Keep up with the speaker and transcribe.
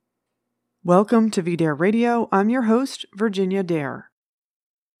Welcome to VDARE Radio. I'm your host, Virginia Dare.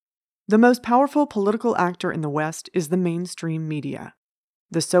 The most powerful political actor in the West is the mainstream media.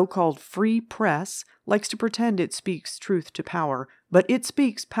 The so-called free press likes to pretend it speaks truth to power, but it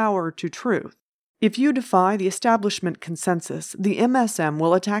speaks power to truth. If you defy the establishment consensus, the MSM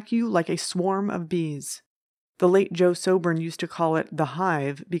will attack you like a swarm of bees. The late Joe Soburn used to call it the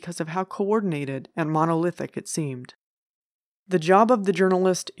hive because of how coordinated and monolithic it seemed. The job of the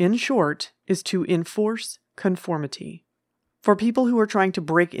journalist, in short, is to enforce conformity. For people who are trying to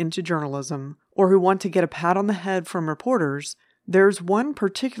break into journalism, or who want to get a pat on the head from reporters, there's one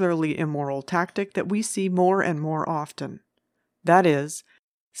particularly immoral tactic that we see more and more often. That is,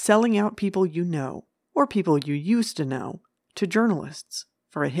 selling out people you know, or people you used to know, to journalists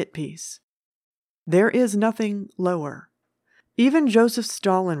for a hit piece. There is nothing lower. Even Joseph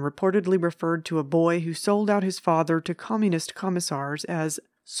Stalin reportedly referred to a boy who sold out his father to communist commissars as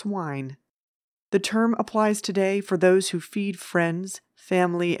swine. The term applies today for those who feed friends,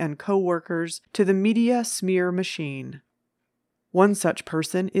 family, and co-workers to the media smear machine. One such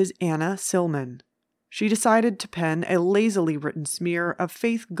person is Anna Silman. She decided to pen a lazily written smear of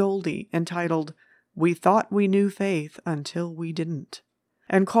Faith Goldy entitled, "We Thought We Knew Faith Until We Didn't,"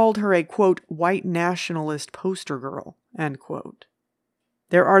 and called her a, quote, white nationalist poster girl, end quote.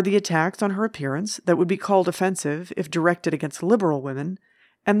 There are the attacks on her appearance that would be called offensive if directed against liberal women,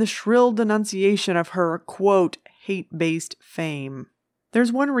 and the shrill denunciation of her, quote, hate-based fame.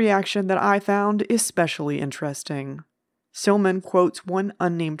 There's one reaction that I found especially interesting. Silman quotes one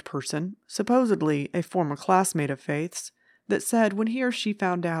unnamed person, supposedly a former classmate of Faith's, that said when he or she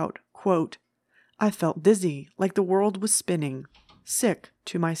found out, quote, "I felt dizzy, like the world was spinning, sick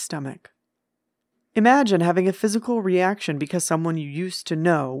to my stomach." Imagine having a physical reaction because someone you used to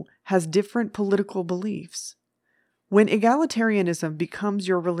know has different political beliefs. When egalitarianism becomes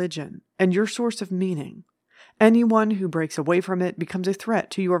your religion and your source of meaning, anyone who breaks away from it becomes a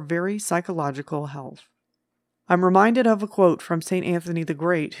threat to your very psychological health. I'm reminded of a quote from St. Anthony the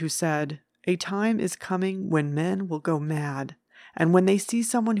Great who said, "A time is coming when men will go mad, and when they see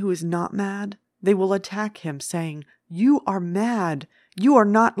someone who is not mad, they will attack him saying, 'You are mad. You are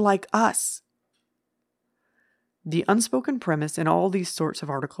not like us.'" The unspoken premise in all these sorts of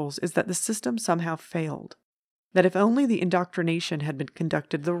articles is that the system somehow failed, that if only the indoctrination had been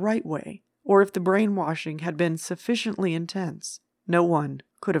conducted the right way, or if the brainwashing had been sufficiently intense, no one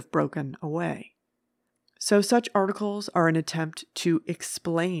could have broken away. So such articles are an attempt to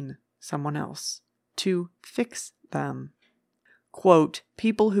explain someone else, to fix them. Quote,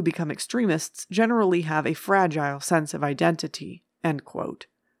 "People who become extremists generally have a fragile sense of identity," end quote,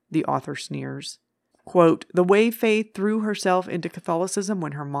 the author sneers. Quote, "The way Faith threw herself into Catholicism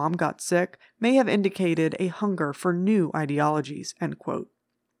when her mom got sick may have indicated a hunger for new ideologies," end quote.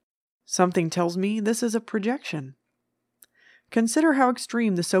 Something tells me this is a projection. Consider how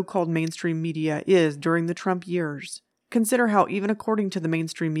extreme the so-called mainstream media is during the Trump years. Consider how, even according to the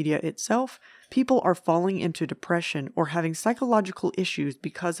mainstream media itself, people are falling into depression or having psychological issues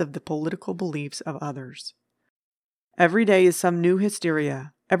because of the political beliefs of others. Every day is some new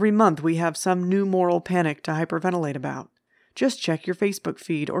hysteria. Every month we have some new moral panic to hyperventilate about. Just check your Facebook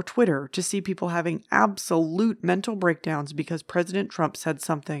feed or Twitter to see people having absolute mental breakdowns because President Trump said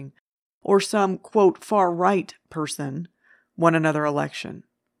something, or some, quote, far-right person won another election.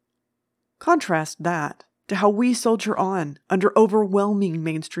 Contrast that to how we soldier on under overwhelming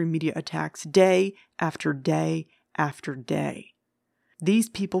mainstream media attacks day after day after day. These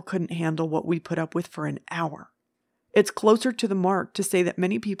people couldn't handle what we put up with for an hour. It's closer to the mark to say that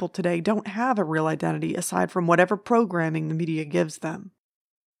many people today don't have a real identity aside from whatever programming the media gives them.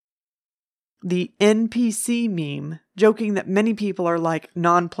 The NPC meme, joking that many people are like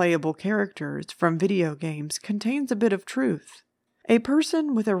non-playable characters from video games, contains a bit of truth. A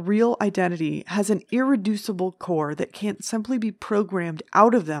person with a real identity has an irreducible core that can't simply be programmed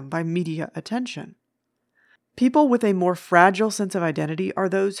out of them by media attention. People with a more fragile sense of identity are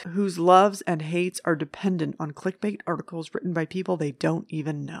those whose loves and hates are dependent on clickbait articles written by people they don't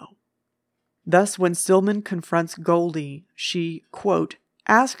even know. Thus, when Silman confronts Goldy, she, quote,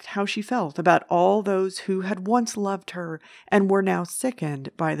 asked how she felt about all those who had once loved her and were now sickened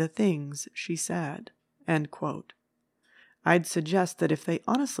by the things she said, end quote. I'd suggest that if they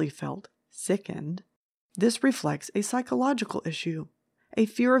honestly felt sickened, this reflects a psychological issue, a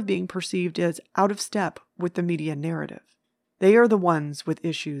fear of being perceived as out of step with the media narrative. They are the ones with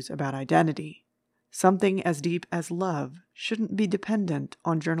issues about identity. Something as deep as love shouldn't be dependent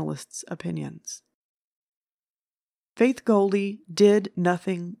on journalists' opinions. Faith Goldy did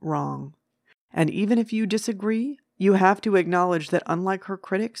nothing wrong. And even if you disagree, you have to acknowledge that unlike her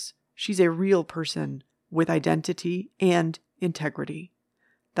critics, She's a real person with identity and integrity.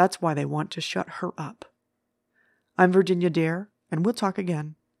 That's why they want to shut her up. I'm Virginia Dare, and we'll talk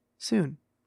again soon.